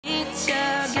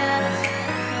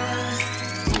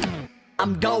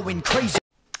I'm going crazy.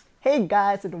 Hey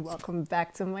guys, and welcome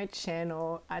back to my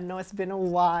channel. I know it's been a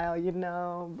while, you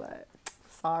know, but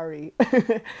sorry.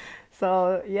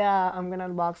 So yeah, I'm gonna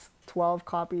unbox 12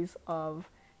 copies of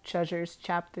Treasures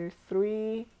Chapter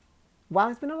 3. Wow,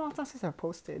 it's been a long time since I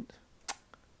posted.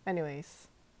 Anyways,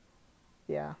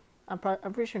 yeah, I'm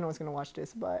pretty sure no one's gonna watch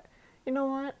this, but you know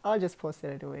what? I'll just post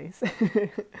it anyways.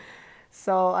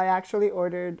 So I actually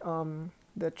ordered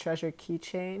the treasure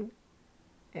keychain,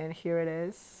 and here it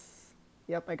is.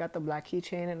 Yep, I got the black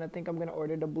keychain, and I think I'm gonna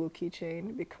order the blue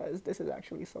keychain because this is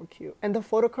actually so cute. And the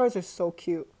photo cards are so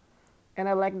cute, and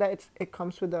I like that it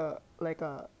comes with a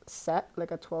set,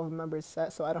 like a 12-member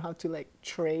set, so I don't have to like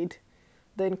trade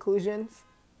the inclusions.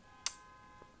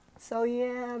 So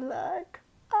yeah, look,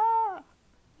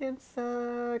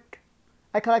 Yunsuk.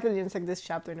 I collected Yunsuk this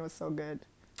chapter, and it was so good.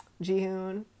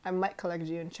 Jihoon, I might collect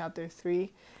Jihoon chapter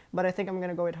 3, but I think I'm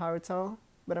gonna go with Haruto,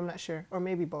 but I'm not sure, or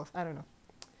maybe both. I don't know.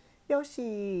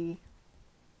 Yoshi,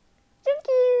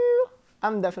 Junkyu.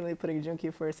 I'm definitely putting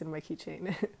Junkyu first in my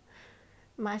keychain.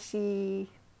 Mashi,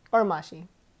 or Mashi.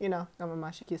 You know, I'm a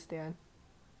Mashikyu stan.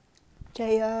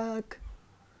 Jaehyuk,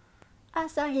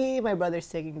 Asahi. My brother's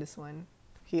taking this one.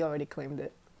 He already claimed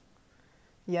it.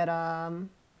 Yeram.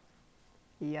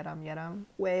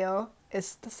 Whale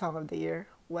is the song of the year.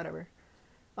 Whatever.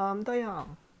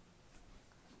 Doyoung.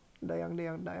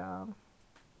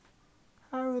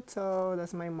 Haruto,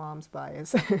 that's my mom's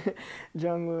bias.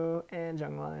 Jungwoo and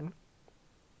Jungwon.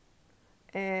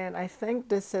 And I think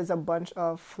this is a bunch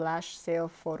of flash sale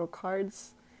photo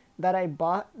cards that I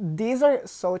bought. These are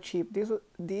so cheap.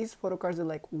 These photo cards are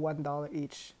like $1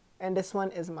 each. And this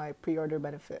one is my pre-order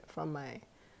benefit from my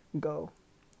Go.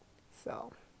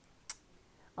 So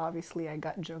obviously I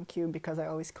got Junkyu because I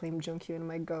always claim Junkyu in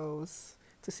my Go's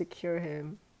to secure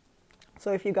him.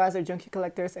 So if you guys are Junkyu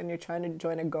collectors and you're trying to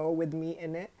join a Go with me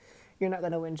in it, you're not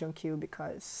gonna win Junkyu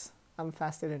because I'm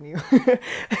faster than you.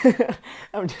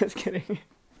 I'm just kidding.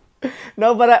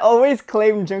 No, but I always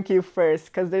claim Junkyu first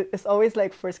because it's always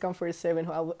like first come first serve, and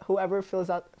whoever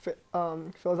fills out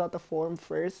the form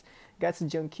first gets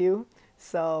Junkyu.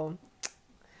 So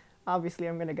obviously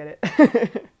I'm gonna get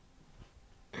it.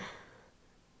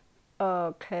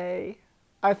 Okay,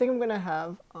 I think I'm gonna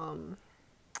have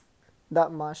that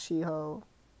Mashiho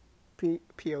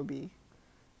POB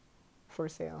for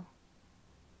sale.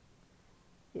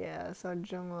 Yeah, so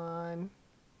Jungwon.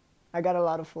 I got a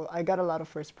lot of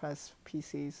first press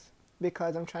PCs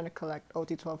because I'm trying to collect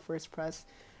OT12 first press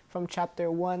from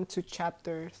chapter 1 to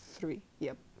chapter 3.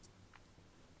 Yep.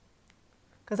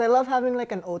 Cuz I love having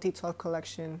like an OT12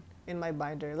 collection in my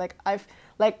binder.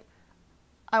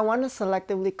 I want to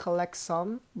selectively collect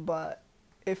some, but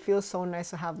it feels so nice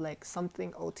to have like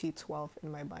something OT12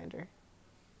 in my binder.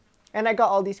 And I got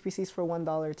all these PCs for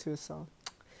 $1 too, so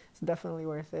it's definitely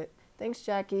worth it. Thanks,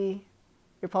 Jackie.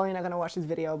 You're probably not gonna watch this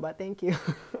video, but thank you.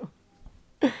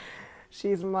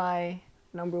 She's my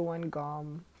 #1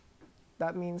 GOM.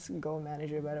 That means Go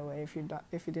manager, by the way, if you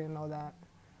didn't know that.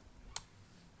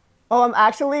 Oh, I'm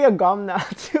actually a GOM now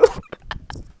too.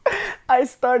 I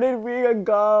started being a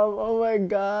GOM. Oh my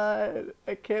god.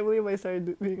 I can't believe I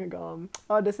started being a GOM.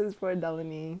 Oh, this is for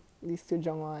Delaney. These two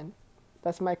Jungwon.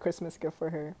 That's my Christmas gift for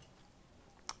her.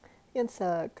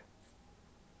 Yunsuk.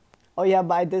 Oh yeah,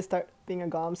 but I did start being a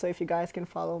GOM, so if you guys can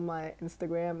follow my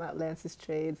Instagram at Lance's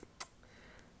Trades,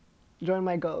 join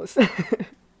my Go's.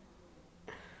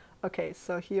 Okay,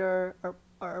 so here are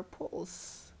our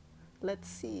polls. Let's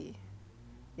see.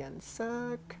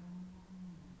 Yunsuk.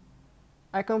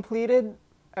 I completed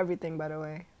everything, by the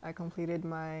way. I completed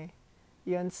my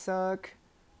Yunsuk,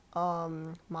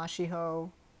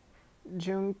 Mashiho,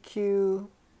 Junkyu.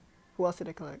 Who else did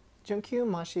I collect? Junkyu,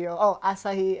 Mashiho, oh,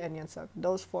 Asahi, and Yunsuk.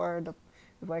 Those four are the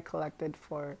I collected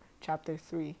for chapter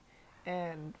 3.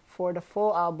 And for the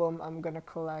full album, I'm gonna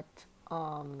collect, who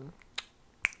am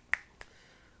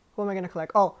I gonna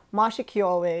collect? Oh, Mashikyu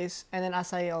always, and then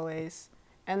Asahi always.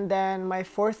 And then my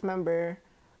 4th member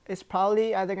is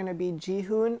probably either gonna be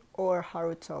Jihoon or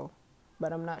Haruto,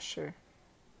 but I'm not sure.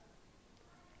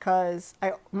 Cause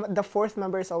the 4th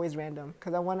member is always random,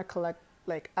 cause I want to collect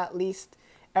like at least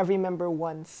every member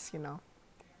once, you know.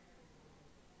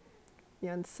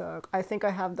 Yunsuk. I think I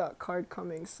have that card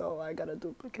coming, so I got a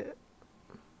duplicate.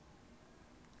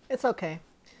 It's okay.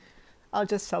 I'll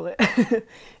just sell it.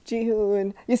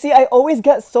 Jihoon. You see, I always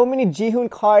get so many Jihoon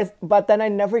cards, but then I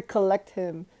never collect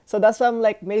him. So that's why I'm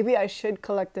like, maybe I should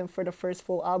collect him for the first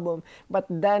full album. But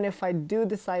then if I do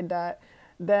decide that,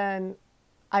 then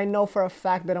I know for a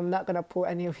fact that I'm not going to pull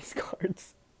any of his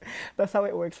cards. That's how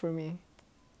it works for me.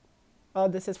 Oh,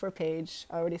 this is for Paige.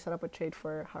 I already set up a trade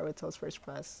for Haruto's first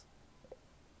press.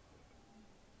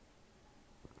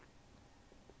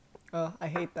 Oh, I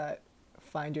hate that.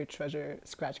 Find your treasure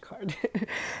scratch card.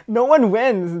 No one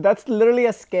wins. That's literally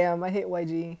a scam. I hate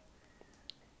YG.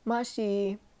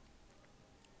 Mashi.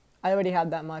 I already had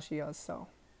that Mashi, so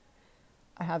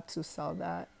I have to sell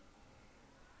that.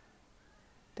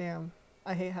 Damn.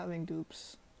 I hate having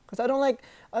dupes. Cause I don't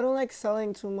like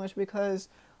selling too much because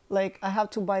like I have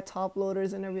to buy top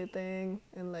loaders and everything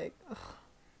and like ugh,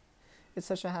 it's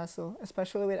such a hassle,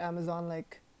 especially with Amazon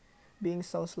like being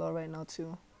so slow right now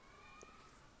too.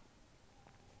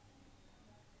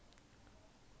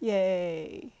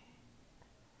 Yay.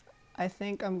 I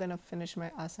think I'm gonna finish my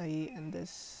acai in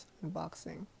this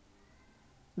unboxing.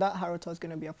 That Haruto is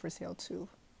gonna be up for sale too.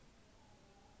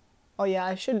 Oh yeah,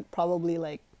 I should probably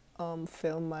like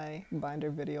film my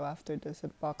binder video after this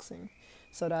unboxing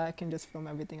so that I can just film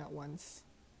everything at once.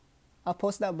 I'll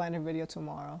post that binder video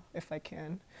tomorrow if I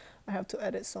can. I have to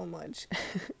edit so much.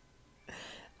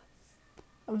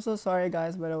 I'm so sorry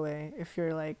guys, by the way, if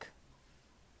you're like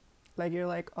you're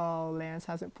like, oh, Lance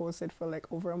hasn't posted for like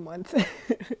over a month.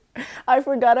 I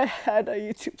forgot I had a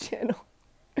YouTube channel.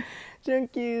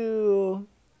 Junkyu.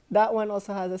 That one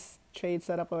also has a trade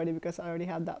set up already because I already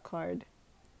have that card.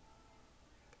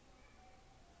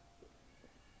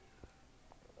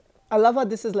 I love how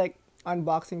this is like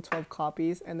unboxing 12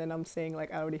 copies and then I'm saying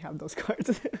like I already have those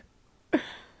cards.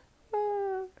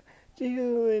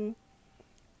 Jihoon.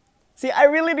 See, I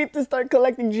really need to start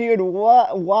collecting Jihoon.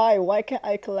 Why? Why can't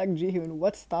I collect Jihoon?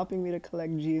 What's stopping me to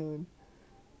collect Jihoon?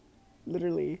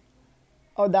 Literally.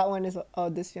 Oh, that one is. Oh,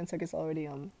 this Yensek is already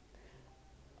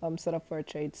set up for a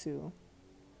trade too.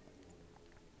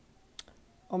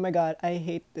 Oh my god, I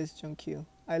hate this junkyu.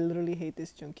 I literally hate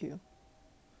this junkyu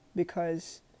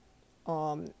because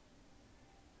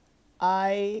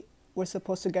I was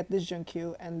supposed to get this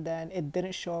junkyu and then it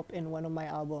didn't show up in one of my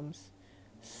albums,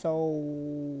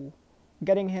 so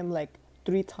getting him like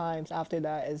 3 times after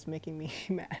that is making me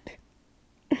mad.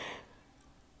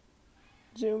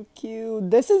 Junkyu.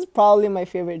 This is probably my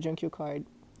favorite Junkyu card.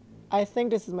 I think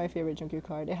this is my favorite Junkyu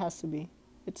card. It has to be.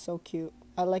 It's so cute.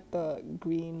 I like the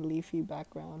green leafy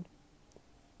background.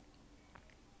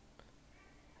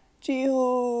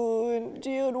 Jihoon,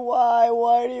 Jihoon, why?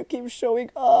 Why do you keep showing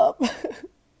up?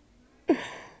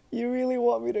 You really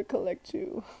want me to collect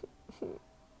you?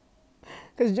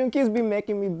 Because Junkyu's been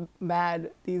making me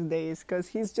mad these days because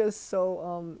he's just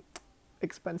so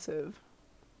expensive.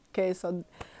 Okay, so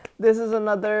this is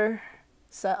another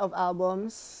set of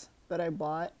albums that I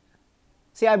bought.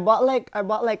 See, I bought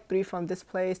like 3 from this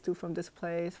place, 2 from this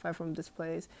place, 5 from this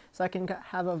place, so I can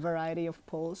have a variety of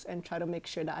pulls and try to make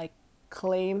sure that I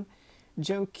claim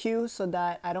Junkyu so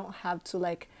that I don't have to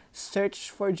like search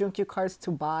for Junkyu cards to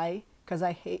buy, because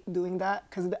I hate doing that.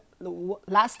 Because the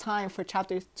last time for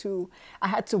chapter 2, I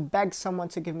had to beg someone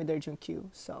to give me their Junkyu,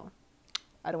 so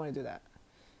I don't want to do that.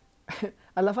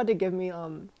 I love how they give me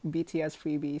BTS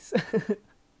freebies.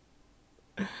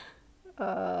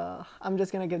 I'm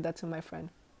just gonna give that to my friend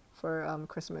for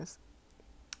Christmas.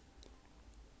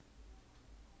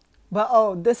 But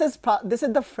oh, this is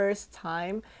the first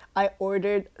time I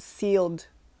ordered sealed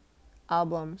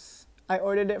albums. I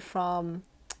ordered it from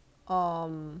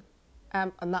not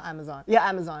Amazon. Yeah,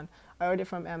 Amazon. I ordered it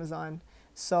from Amazon.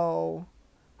 So,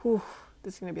 whew,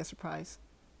 this is gonna be a surprise.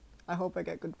 I hope I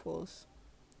get good pulls.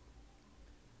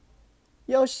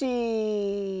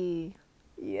 Yoshi!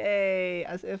 Yay!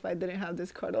 As if I didn't have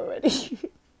this card already.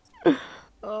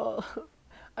 Oh,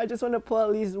 I just want to pull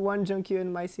at least one Junkyu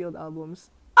in my sealed albums.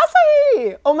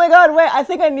 Asahi! Oh my god, wait, I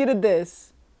think I needed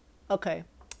this. Okay,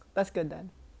 that's good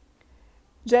then.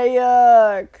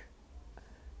 Jaehyuk!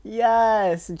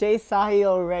 Yes, Jay Sahi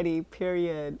already,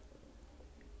 period.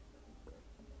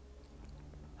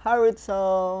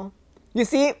 Haruto. You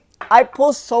see, I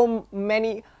pull so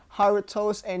many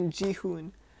Harutos and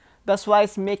Jihoon. That's why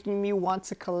it's making me want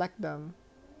to collect them.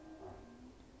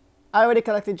 I already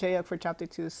collected Jaehyuk for chapter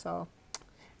 2, so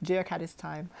Jaehyuk had his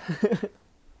time.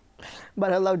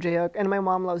 But I love Jaehyuk, and my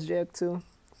mom loves Jaehyuk too.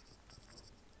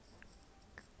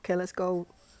 Okay, let's go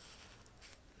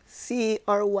see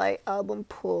our white album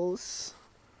pulls.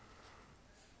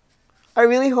 I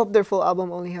really hope their full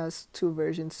album only has 2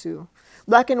 versions too.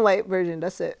 Black and white version,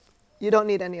 that's it. You don't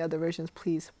need any other versions,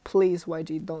 please. Please,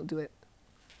 YG, don't do it.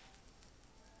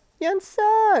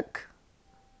 Yensek!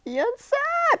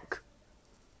 Yensek!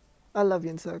 I love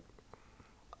Yensek.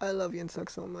 I love Yensek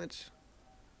so much.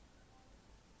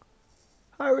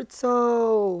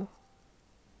 Haruto!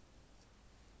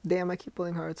 Damn, I keep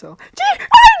pulling Haruto.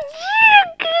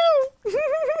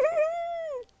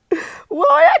 Well,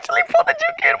 I actually pulled the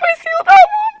Junkyu in my sealed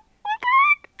album! What the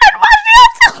heck? And my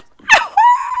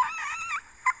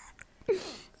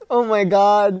Oh my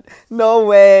god. No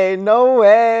way. No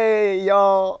way.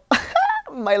 Yo.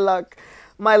 My luck.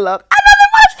 My luck. Another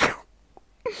mushroom!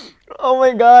 Oh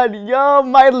my god. Yo,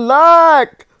 my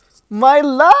luck. My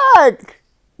luck.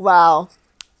 Wow.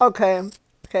 Okay.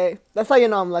 Okay. That's how you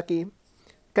know I'm lucky.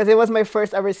 Because it was my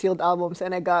first ever sealed albums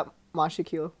and I got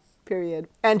Mashikyu. Period.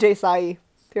 And Jay Sai.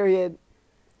 Period.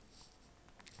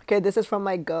 Okay, this is from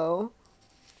my Go.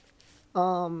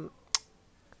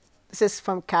 This is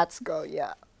from Cat's Go,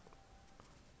 yeah.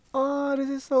 Oh, this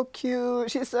is so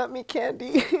cute. She sent me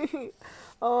candy.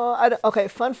 Oh, okay,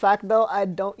 fun fact though, I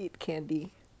don't eat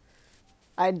candy.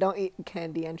 I don't eat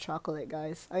candy and chocolate,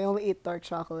 guys. I only eat dark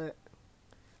chocolate.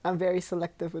 I'm very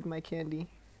selective with my candy.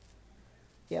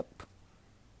 Yep.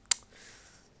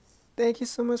 Thank you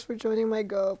so much for joining my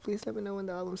Go. Please let me know when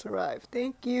the albums arrive.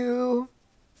 Thank you.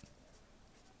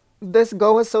 This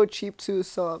Go was so cheap too,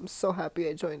 so I'm so happy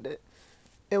I joined it.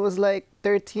 It was like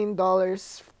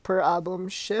 $13 per album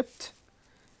shipped.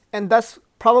 And that's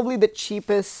probably the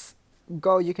cheapest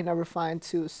Go you can ever find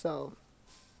too, so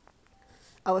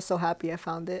I was so happy I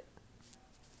found it.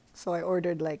 So I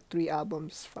ordered like 3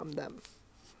 albums from them.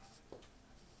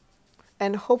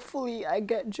 And hopefully I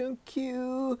get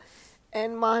Junkyu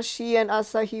and Mashi and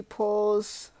Asahi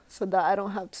polls so that I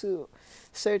don't have to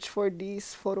search for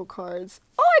these photo cards.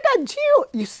 Oh, I got Gio!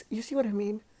 You see what I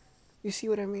mean? You see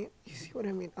what I mean? You see what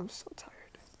I mean? I'm so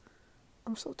tired.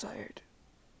 I'm so tired.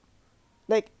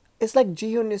 Like, it's like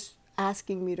Jihoon is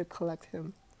asking me to collect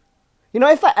him. You know,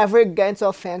 if I ever get into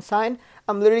a fan sign,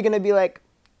 I'm literally gonna be like,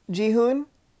 Jihoon,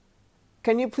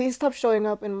 can you please stop showing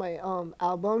up in my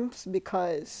albums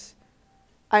because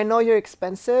I know you're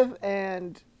expensive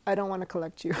and I don't want to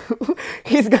collect you.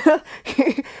 he's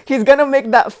gonna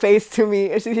make that face to me.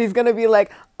 He's gonna be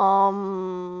like,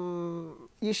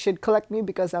 you should collect me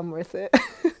because I'm worth it.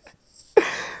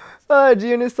 Oh,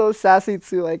 Jihoon is so sassy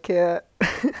too. I can't.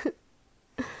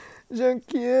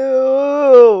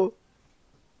 Junkyu.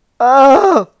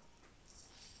 Oh.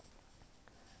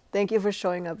 Thank you for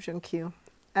showing up, Junkyu.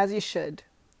 As you should.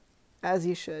 As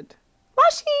you should.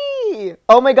 Mashi!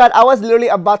 Oh my god, I was literally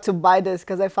about to buy this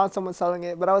because I found someone selling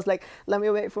it. But I was like, let me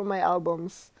wait for my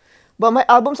albums. But my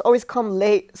albums always come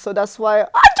late. So that's why...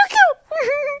 Ah, Junkyu!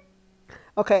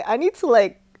 Okay, I need to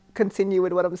like continue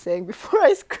with what I'm saying before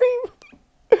I scream.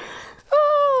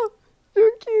 Oh,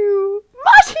 Junkyu.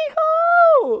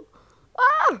 Mashi-ho!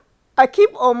 Ah! I keep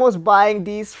almost buying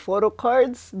these photo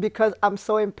cards because I'm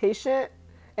so impatient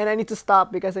and I need to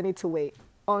stop because I need to wait.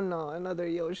 Oh no, another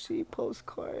Yoshi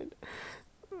postcard.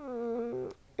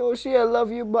 Yoshi, I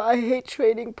love you, but I hate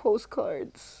trading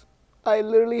postcards. I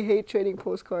literally hate trading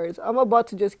postcards. I'm about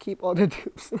to just keep all the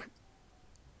dupes.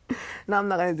 No, I'm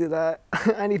not gonna do that.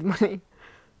 I need money.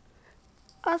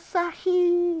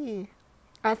 Asahi!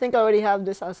 I think I already have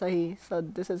this Asahi, so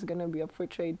this is gonna be up for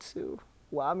trade too.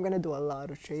 Wow, I'm gonna do a lot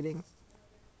of trading.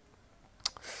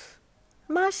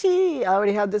 Mashi! I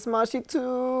already have this Mashi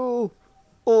too!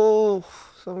 Oh,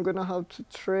 so I'm gonna have to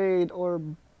trade or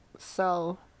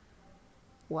sell.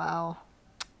 Wow.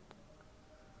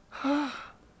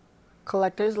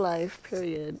 Collector's life,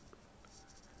 period.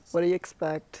 What do you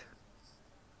expect?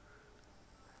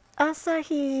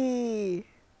 Asahi!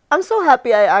 I'm so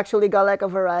happy I actually got like a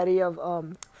variety of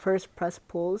first press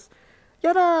pulls.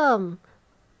 Yadam!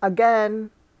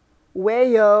 Again,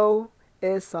 Wayo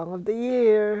is Song of the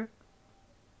Year.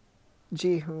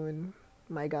 Jihoon,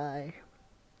 my guy.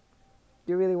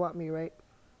 You really want me, right?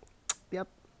 Yep.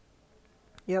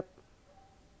 Yep.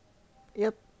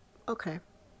 Yep. Okay.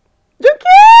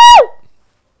 Junkyu!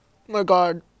 My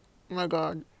god. My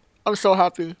god. I'm so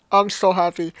happy. I'm so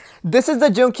happy. This is the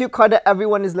Junkyu card that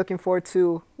everyone is looking forward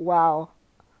to. Wow.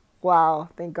 Wow.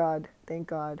 Thank God. Thank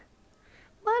God.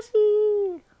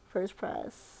 Mashi! First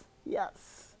press.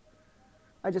 Yes.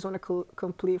 I just want to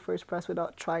complete first press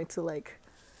without trying to like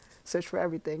search for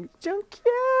everything. Junkyu!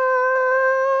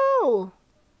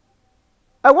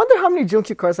 I wonder how many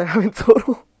Junkyu cards I have in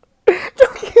total.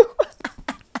 Junkyu!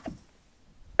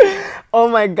 Oh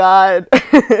my god. I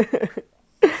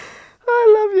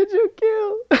love you,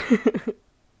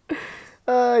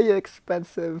 Junkyu. You're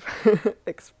expensive.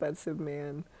 Expensive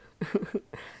man.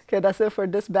 Okay, that's it for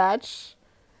this batch.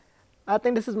 I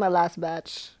think this is my last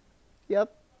batch.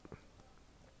 Yep.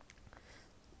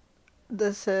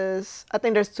 This is... I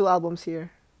think there's 2 albums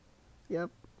here. Yep.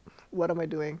 What am I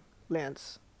doing?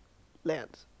 Lance.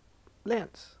 Lance.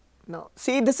 Lance. No.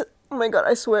 See, this... Oh my god,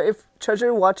 I swear, if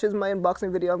Treasure watches my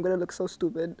unboxing video, I'm gonna look so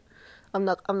stupid. I'm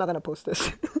not gonna post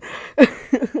this.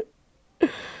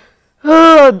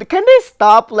 Can they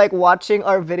stop like watching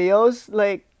our videos?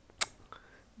 Like,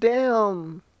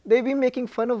 damn, they be making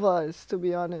fun of us, to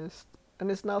be honest.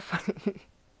 And it's not funny.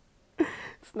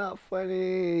 It's not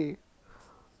funny.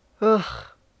 Ugh.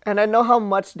 And I know how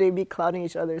much they be clowning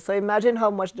each other. So imagine how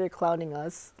much they're clowning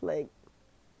us. Like,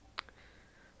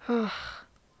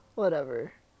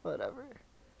 whatever. Whatever.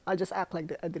 I'll just act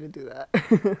like I didn't do that.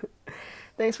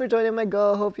 Thanks for joining my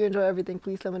go. Hope you enjoy everything.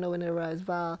 Please let me know when it arrives.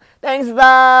 Val. Thanks,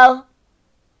 Val.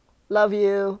 Love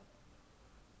you.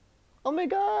 Oh my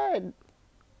god.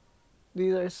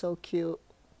 These are so cute.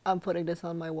 I'm putting this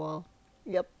on my wall.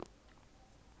 Yep.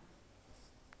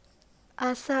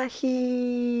 Asahi.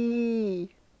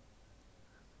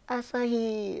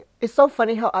 Asahi. It's so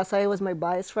funny how Asahi was my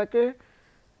bias wrecker.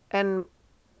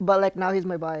 But like now he's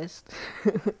my bias.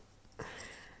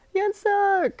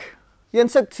 Yunsuk.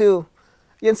 Yunsuk too.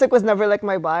 Yunsuk was never like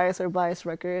my bias or bias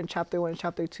wrecker in chapter 1 and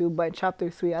chapter 2, but in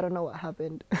chapter 3 I don't know what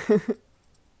happened.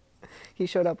 He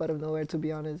showed up out of nowhere, to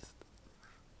be honest.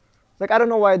 Like, I don't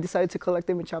know why I decided to collect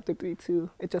him in chapter 3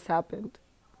 too. It just happened.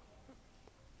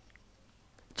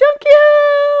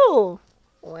 Junkyu!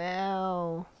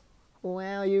 Wow.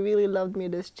 Wow, you really loved me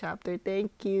this chapter.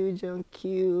 Thank you,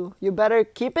 Junkyu. You better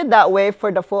keep it that way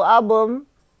for the full album.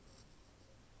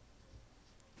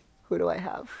 Who do I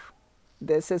have?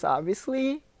 This is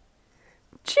obviously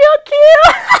Junkyu!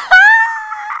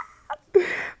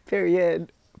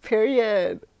 Period.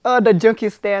 Period. Oh, the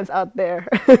Junkyu stands out there.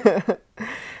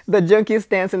 The Junkyu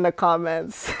stands in the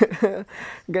comments.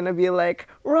 Gonna be like,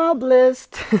 Rob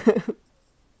list.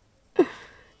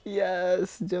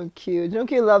 Yes, Junkyu.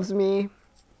 Junkyu loves me.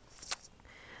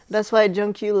 That's why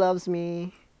Junkyu loves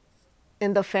me.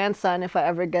 In the fan sign, if I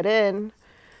ever get in,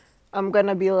 I'm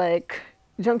gonna be like,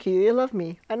 Junkyu, you love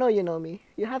me. I know you know me.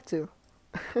 You have to.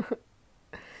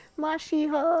 Mashi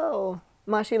ho.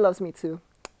 Mashi loves me too.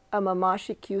 I'm a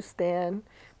Mashi Q stan,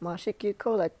 Mashi Q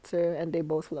collector, and they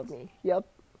both love me. Yup,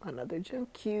 another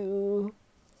Junkyu.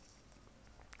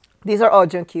 These are all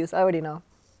Junkyus. I already know.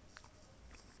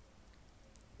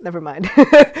 Never mind.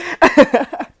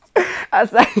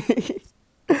 Asahi.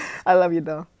 I love you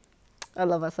though. I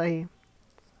love Asahi.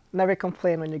 Never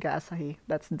complain when you get Asahi.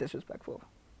 That's disrespectful.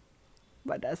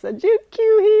 But that's a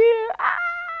Junkyu here. Ah!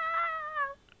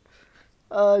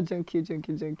 Oh, Junkyu,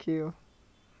 Junkyu, Junkyu.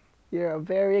 You're a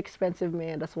very expensive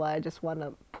man. That's why I just want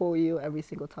to pull you every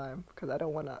single time. Because I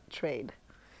don't want to trade.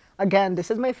 Again,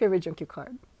 this is my favorite Junkyu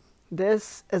card.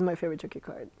 This is my favorite Junkyu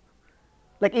card.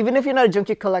 Like, even if you're not a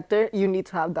Junkyu collector, you need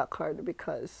to have that card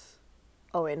because...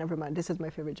 Oh, wait, never mind. This is my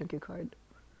favorite Junkyu card.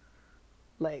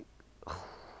 Like...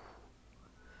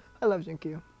 I love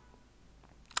Junkyu.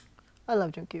 I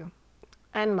love Junkyu.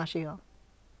 And Mashiho.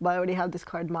 But I already have this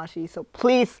card, Mashi, so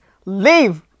please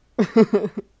leave!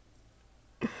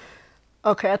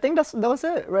 Okay, I think that was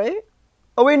it, right?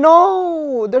 Oh wait,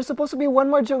 no! There's supposed to be one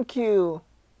more Junkyu.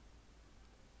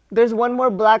 There's one more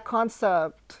black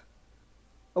concept.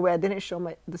 Oh wait, I didn't show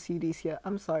the CDs yet.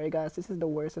 I'm sorry guys, this is the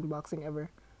worst unboxing ever.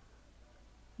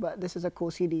 But this is a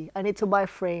cool CD. I need to buy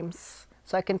frames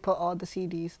so I can put all the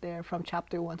CDs there from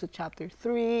chapter 1 to chapter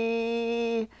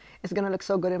 3. It's gonna look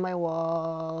so good in my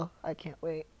wall. I can't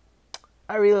wait.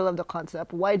 I really love the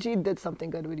concept. YG did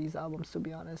something good with these albums, to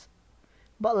be honest.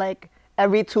 But like,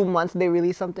 every 2 months they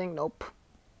release something. Nope.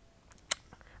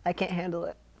 I can't handle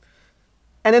it.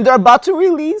 And then they're about to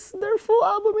release their full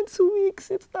album in 2 weeks.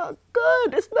 It's not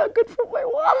good. It's not good for my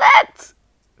wallet.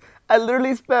 I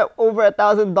literally spent over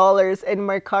 $1,000 in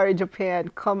Mercari Japan.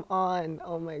 Come on.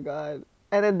 Oh my god.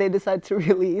 And then they decide to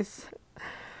release.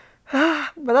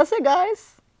 But that's it,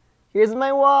 guys. Here's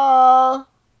my wall.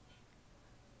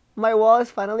 My wall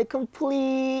is finally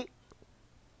complete.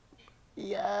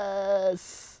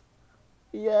 Yes.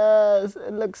 Yes.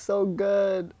 It looks so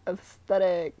good.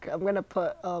 Aesthetic. I'm gonna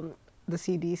put the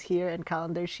CDs here and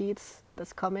calendar sheets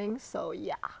that's coming. So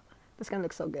yeah. This is gonna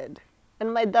look so good.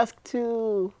 And my desk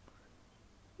too.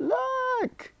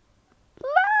 Look!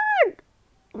 Look!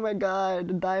 Oh my god,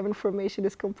 the diamond formation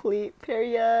is complete.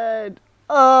 Period.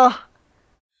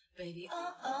 Baby,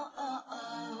 oh, oh, oh,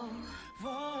 oh.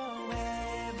 Whoa,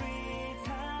 every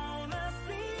time I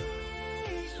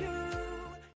see you.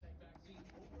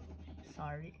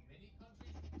 Sorry.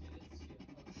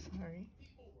 Sorry.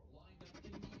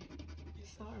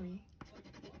 Sorry.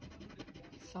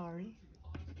 Sorry.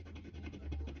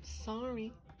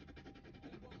 Sorry.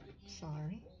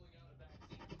 Sorry.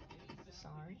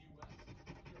 Sorry.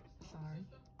 Sorry.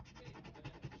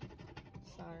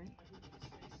 Sorry.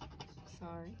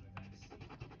 Sorry.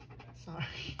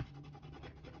 Sorry.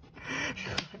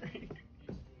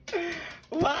 Sorry.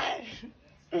 What?